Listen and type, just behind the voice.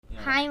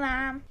Hi,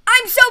 Mom.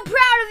 I'm so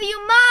proud of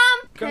you, Mom.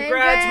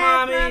 Congrats,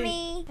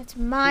 Mommy. That's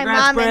my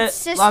Congrats, mom Britt. and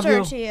sister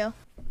Love to you.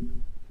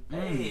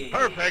 Hey.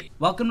 Perfect.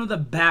 Welcome to the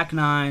Back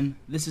Nine.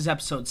 This is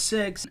episode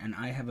 6, and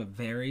I have a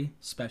very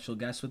special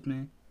guest with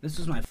me. This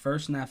was my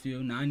first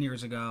nephew 9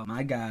 years ago,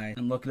 my guy,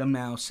 and look at him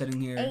now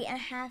sitting here.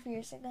 8.5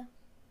 years ago.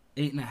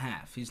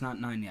 8.5. He's not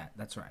 9 yet.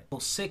 That's right.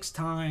 Well,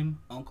 6-time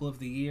Uncle of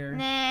the Year.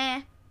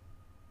 Nah,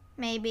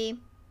 maybe.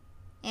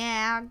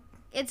 Yeah,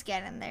 it's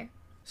getting there.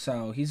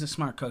 So he's a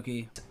smart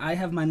cookie. I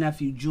have my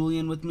nephew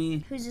Julian with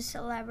me. Who's a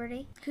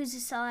celebrity? Who's a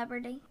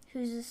celebrity?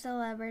 Who's a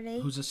celebrity?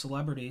 Who's a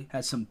celebrity?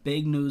 Has some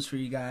big news for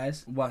you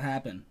guys. What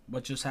happened?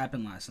 What just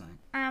happened last night?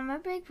 I'm a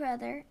big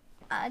brother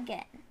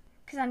again.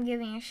 Because I'm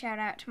giving a shout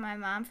out to my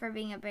mom for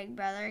being a big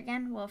brother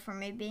again. Well, for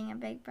me being a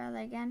big brother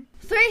again.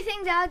 3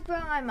 things I like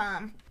about my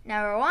mom.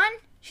 Number 1,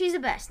 she's the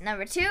best.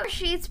 Number 2,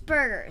 she eats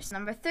burgers.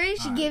 Number 3,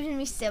 she gives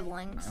me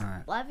siblings.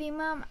 Love you,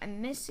 Mom. I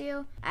miss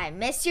you. I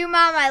miss you,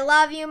 Mom. I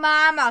love you,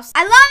 Mom. I love you,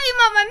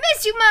 Mom. I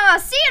miss you, Mom. I'll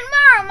see you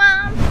tomorrow,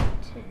 Mom.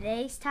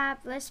 Today's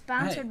top list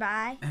sponsored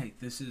by... Hey,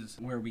 this is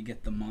where we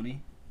get the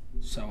money.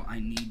 So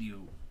I need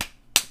you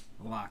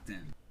locked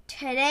in.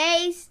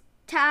 Today's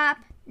top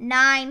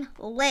 9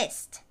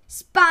 list.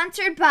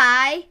 Sponsored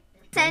by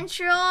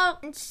Central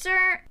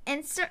Insurance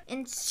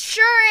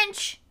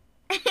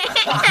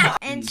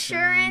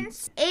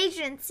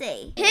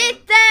Agency.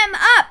 Hit them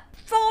up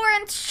for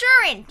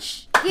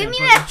insurance. Give me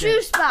that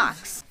juice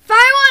box.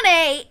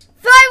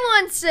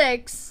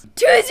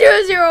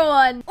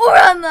 518-516-2001 or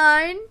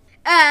online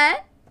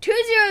at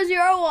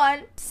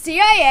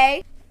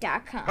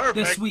 2001CIA.com.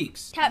 This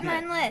week's top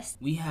 9 list.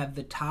 We have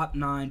the top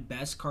 9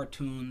 best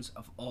cartoons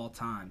of all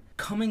time.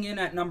 Coming in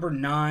at number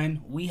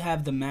 9, we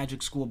have the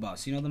Magic School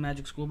Bus. You know the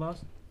Magic School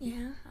Bus?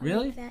 Yeah, I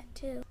really? like that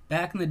too.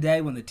 Back in the day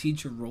when the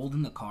teacher rolled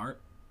in the cart,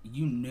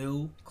 you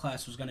knew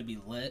class was going to be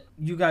lit.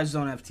 You guys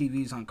don't have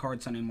TVs on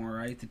carts anymore,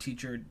 right? The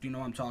teacher, do you know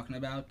what I'm talking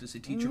about? Does the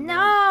teacher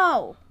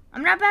No!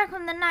 I'm not back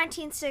from the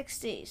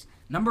 1960s.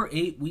 Number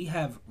 8, we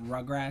have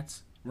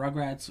Rugrats.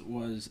 Rugrats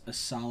was a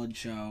solid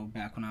show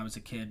back when I was a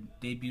kid.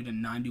 Debuted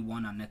in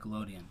 91 on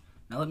Nickelodeon.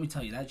 Now let me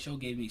tell you, that show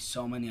gave me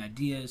so many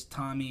ideas.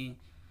 Tommy,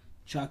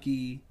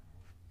 Chucky,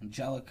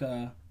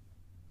 Angelica,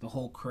 the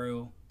whole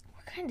crew.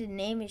 What kind of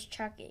name is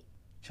Chucky?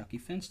 Chucky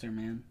Finster,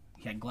 man.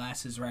 He had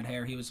glasses, red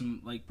hair. He was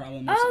like probably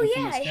the most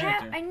infamous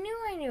character. I knew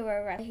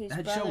his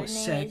that brother's show was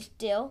name sick. Is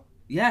Dill.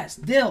 Yes,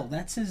 Dill.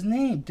 That's his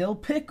name. Dill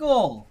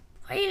Pickle.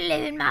 Why you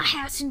live in my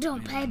house and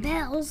don't pay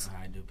bills?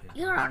 I do pay bills.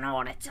 You don't know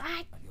what it's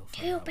like.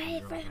 You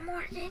paid for the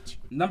mortgage.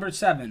 Number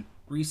 7,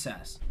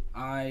 Recess.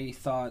 I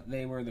thought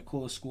they were the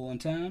coolest school in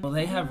town. Well,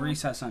 they have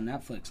Recess on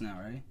Netflix now,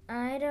 right?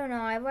 I don't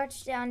know. I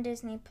watched it on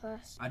Disney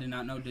Plus. I did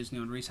not know Disney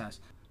owned Recess.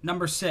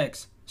 Number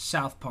 6,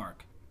 South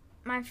Park.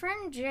 My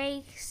friend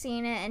Jake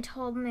seen it and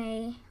told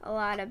me a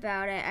lot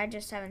about it. I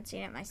just haven't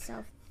seen it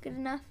myself. Good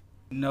enough?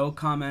 No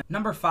comment.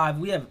 Number 5,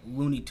 we have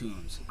Looney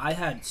Tunes. I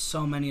had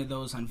so many of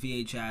those on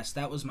VHS.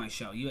 That was my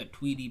show. You had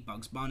Tweety,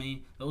 Bugs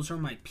Bunny. Those were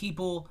my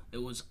people.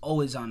 It was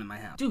always on in my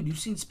house. Dude, you've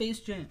seen Space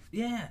Jam?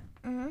 Yeah.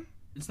 Mm-hmm.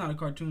 It's not a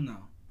cartoon,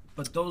 though.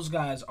 But those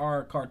guys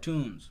are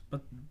cartoons.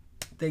 But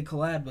they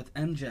collab with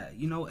MJ.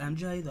 You know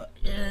MJ? The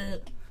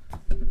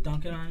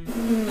Dunkin' on you.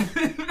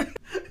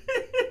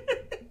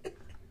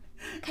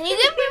 Can you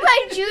give me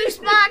my juice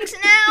box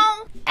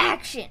now?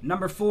 Action.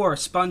 Number 4,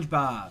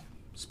 SpongeBob.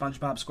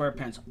 SpongeBob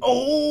SquarePants.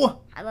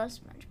 Oh! I love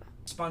SpongeBob.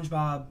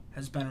 SpongeBob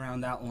has been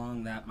around that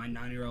long that my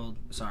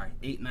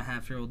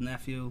 8.5-year-old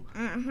nephew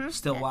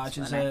still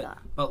watches it.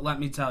 But let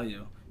me tell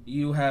you,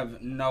 you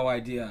have no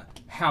idea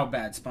how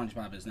bad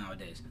SpongeBob is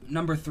nowadays.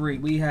 Number 3,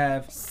 we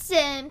have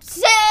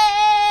Simpsons.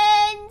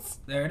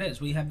 There it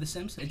is. We have The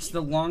Simpsons. It's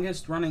the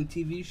longest running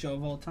TV show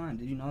of all time.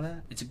 Did you know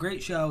that? It's a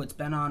great show. It's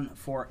been on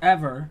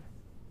forever.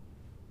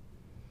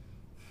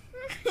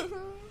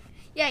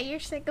 Yeah, you're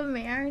sick of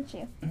me, aren't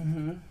you?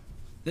 Mm-hmm.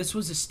 This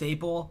was a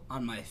staple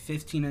on my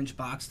 15-inch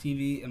box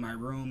TV in my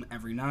room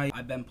every night.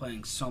 I've been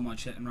playing so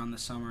much Hit and Run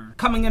this summer.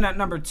 Coming in at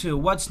number 2,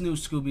 what's new,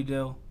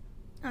 Scooby-Doo?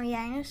 Oh, yeah,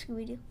 I know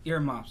Scooby-Doo.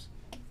 Earmuffs.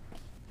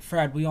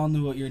 Fred, we all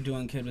knew what you were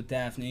doing, kid, with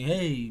Daphne.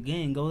 Hey,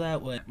 gang, go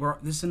that way.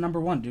 This is number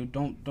 1, dude.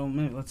 Don't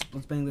move. Let's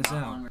bang this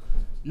out.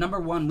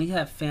 Number 1, we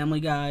have Family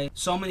Guy.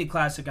 So many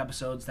classic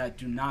episodes that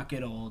do not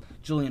get old.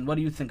 Julian, what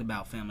do you think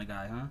about Family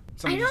Guy, huh?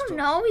 I don't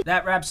know.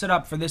 That wraps it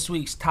up for this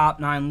week's top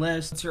 9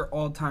 list. What's your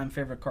all-time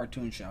favorite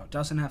cartoon show?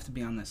 Doesn't have to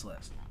be on this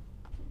list.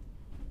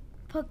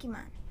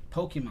 Pokemon.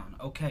 Pokemon.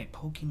 Okay,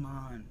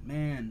 Pokemon.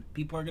 Man,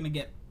 people are going to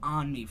get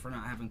on me for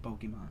not having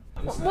Pokemon.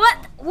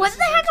 What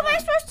the heck am I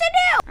supposed to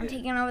do? I'm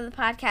taking over the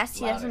podcast.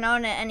 He doesn't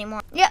own it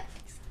anymore. Yep.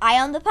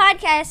 I own the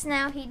podcast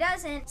now. He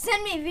doesn't.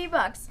 Send me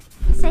V-Bucks.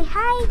 Say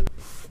hi.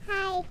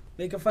 Hi.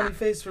 Make a funny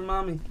face for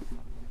mommy.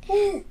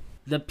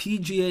 The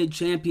PGA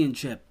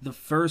Championship, the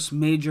first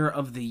major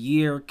of the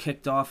year,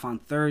 kicked off on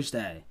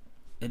Thursday.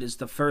 It is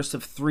the first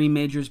of 3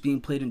 majors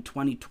being played in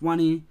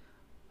 2020,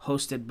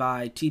 hosted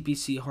by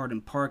TPC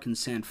Hardin Park in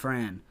San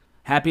Fran.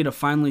 Happy to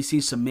finally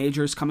see some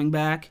majors coming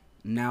back.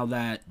 Now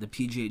that the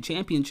PGA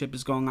Championship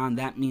is going on,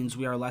 that means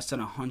we are less than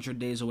 100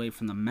 days away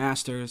from the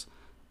Masters.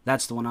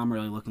 That's the one I'm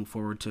really looking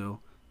forward to,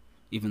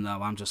 even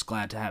though I'm just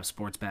glad to have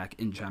sports back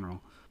in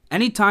general.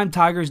 Anytime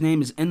Tiger's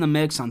name is in the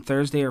mix on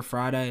Thursday or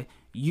Friday,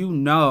 you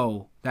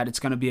know that it's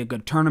going to be a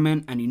good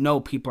tournament, and you know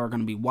people are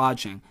going to be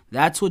watching.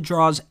 That's what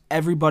draws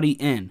everybody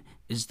in,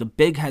 is the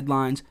big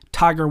headlines,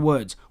 Tiger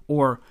Woods,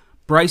 or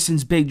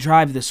Bryson's big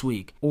drive this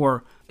week,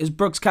 or is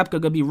Brooks Koepka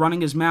going to be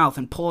running his mouth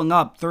and pulling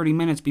up 30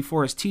 minutes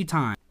before his tee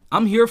time?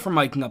 I'm here for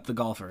miking up the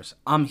golfers.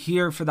 I'm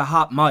here for the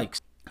hot mics.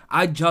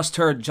 I just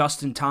heard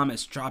Justin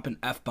Thomas drop an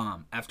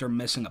F-bomb after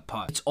missing a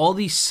putt. It's all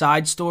these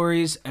side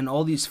stories and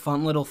all these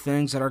fun little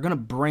things that are going to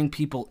bring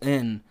people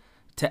in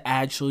to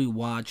actually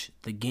watch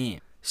the game.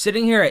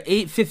 Sitting here at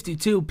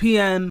 8:52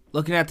 p.m.,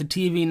 looking at the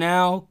TV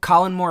now,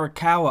 Colin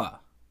Morikawa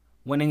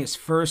winning his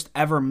first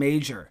ever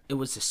major. It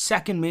was the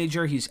second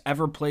major he's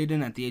ever played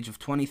in at the age of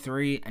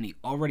 23, and he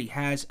already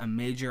has a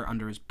major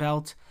under his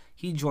belt.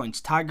 He joins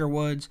Tiger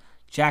Woods,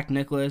 Jack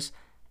Nicklaus,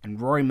 and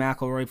Rory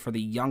McIlroy for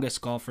the youngest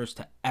golfers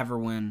to ever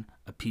win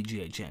a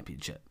PGA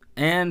championship.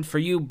 And for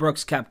you,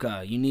 Brooks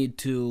Koepka, you need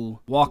to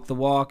walk the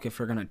walk if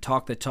you're going to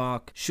talk the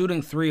talk.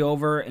 Shooting 3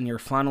 over in your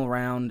final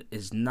round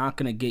is not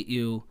going to get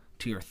you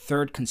to your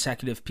third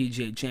consecutive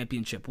PGA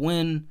championship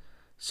win.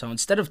 So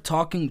instead of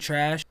talking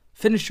trash,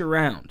 finish your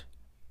round,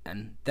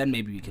 and then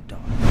maybe we could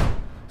talk.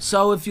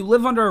 So if you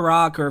live under a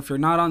rock or if you're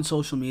not on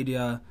social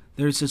media,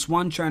 there's this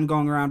one trend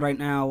going around right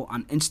now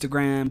on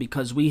Instagram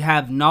because we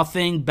have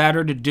nothing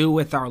better to do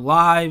with our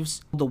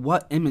lives. The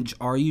 "what image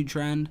are you"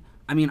 trend.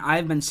 I mean,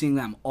 I've been seeing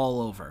them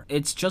all over.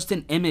 It's just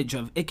an image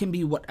of, it can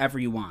be whatever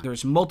you want.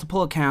 There's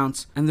multiple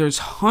accounts, and there's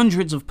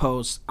hundreds of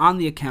posts on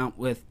the account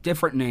with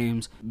different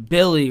names.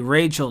 Billy,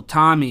 Rachel,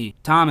 Tommy,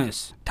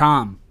 Thomas,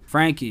 Tom,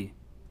 Frankie,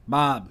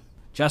 Bob,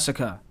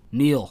 Jessica,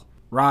 Neil,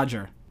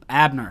 Roger,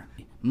 Abner,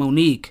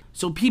 Monique.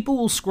 So people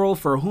will scroll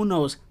for who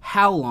knows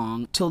how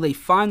long till they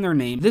find their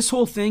name. This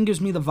whole thing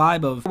gives me the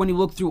vibe of when you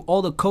look through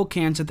all the Coke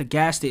cans at the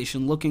gas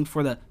station looking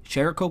for the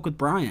share a Coke with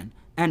Brian.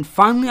 And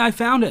finally I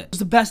found it. It was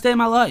the best day of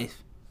my life.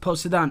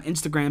 Posted on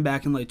Instagram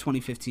back in like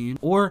 2015.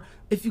 Or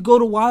if you go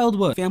to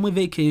Wildwood, family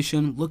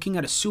vacation, looking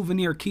at a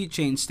souvenir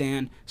keychain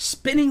stand,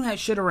 spinning that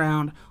shit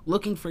around,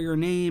 looking for your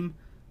name.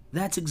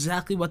 That's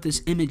exactly what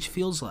this image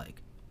feels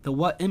like. The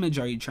 "what image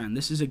are you" trend.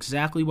 This is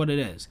exactly what it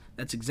is.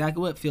 That's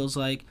exactly what it feels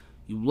like.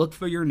 You look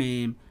for your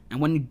name, and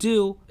when you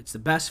do, it's the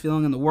best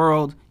feeling in the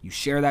world. You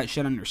share that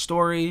shit on your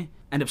story,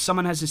 and if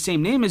someone has the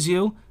same name as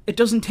you, it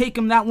doesn't take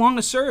them that long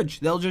to search.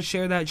 They'll just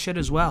share that shit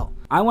as well.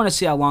 I want to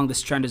see how long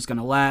this trend is going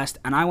to last,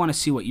 and I want to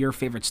see what your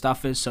favorite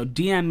stuff is, so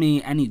DM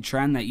me any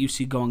trend that you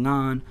see going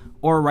on,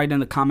 or write in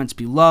the comments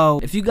below.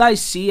 If you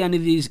guys see any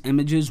of these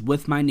images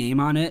with my name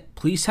on it,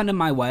 please send them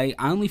my way.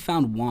 I only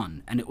found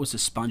one, and it was a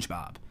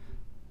SpongeBob.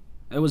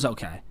 It was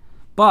okay.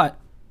 But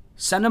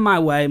send them my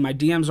way. My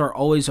DMs are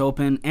always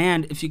open.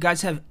 And if you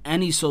guys have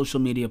any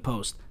social media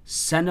posts,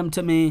 send them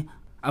to me.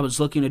 I was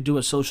looking to do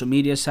a social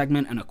media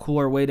segment and a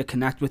cooler way to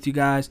connect with you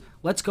guys.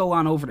 Let's go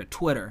on over to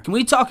Twitter. Can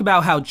we talk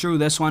about how true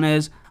this one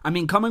is? I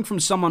mean, coming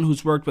from someone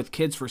who's worked with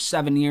kids for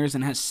 7 years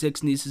and has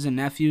 6 nieces and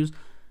nephews,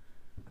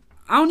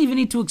 I don't even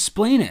need to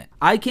explain it.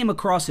 I came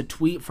across a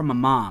tweet from a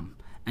mom,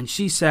 and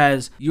she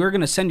says, "You're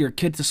going to send your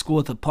kid to school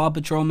with a Paw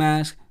Patrol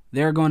mask.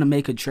 They're going to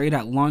make a trade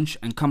at lunch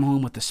and come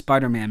home with the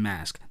Spider-Man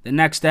mask. The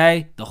next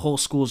day, the whole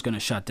school's going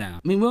to shut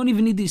down." I mean, we don't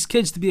even need these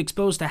kids to be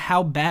exposed to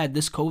how bad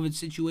this COVID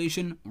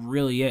situation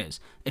really is.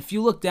 If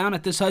you look down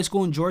at this high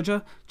school in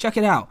Georgia, check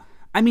it out.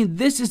 I mean,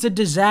 this is a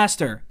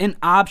disaster. An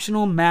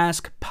optional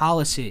mask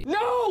policy.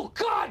 No!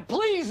 God,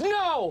 please,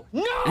 no!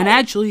 No! And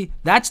actually,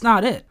 that's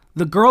not it.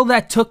 The girl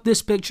that took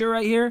this picture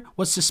right here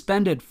was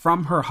suspended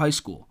from her high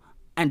school.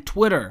 And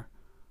Twitter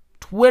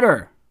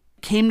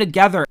came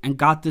together and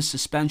got this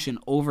suspension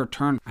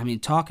overturned. I mean,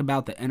 talk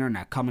about the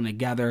internet coming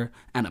together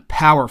and a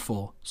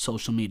powerful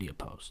social media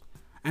post.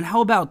 And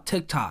how about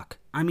TikTok?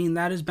 I mean,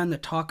 that has been the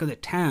talk of the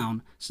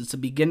town since the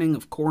beginning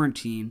of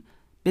quarantine.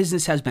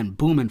 Business has been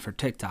booming for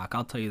TikTok,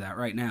 I'll tell you that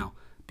right now.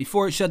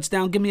 Before it shuts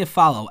down, give me a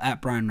follow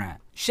at Brian Rat.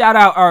 Shout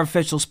out our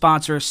official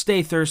sponsor,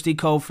 Stay Thirsty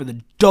Co. for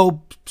the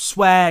dope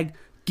swag,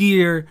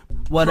 gear,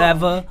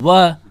 whatever.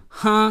 What?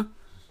 Huh?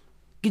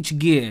 Get your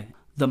gear.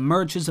 The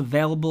merch is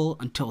available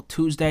until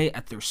Tuesday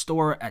at their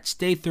store at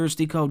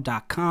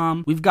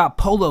staythirstyco.com. We've got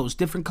polos,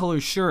 different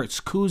color shirts,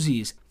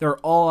 koozies. They're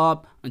all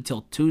up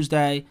until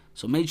Tuesday.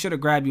 So make sure to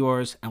grab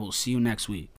yours, and we'll see you next week.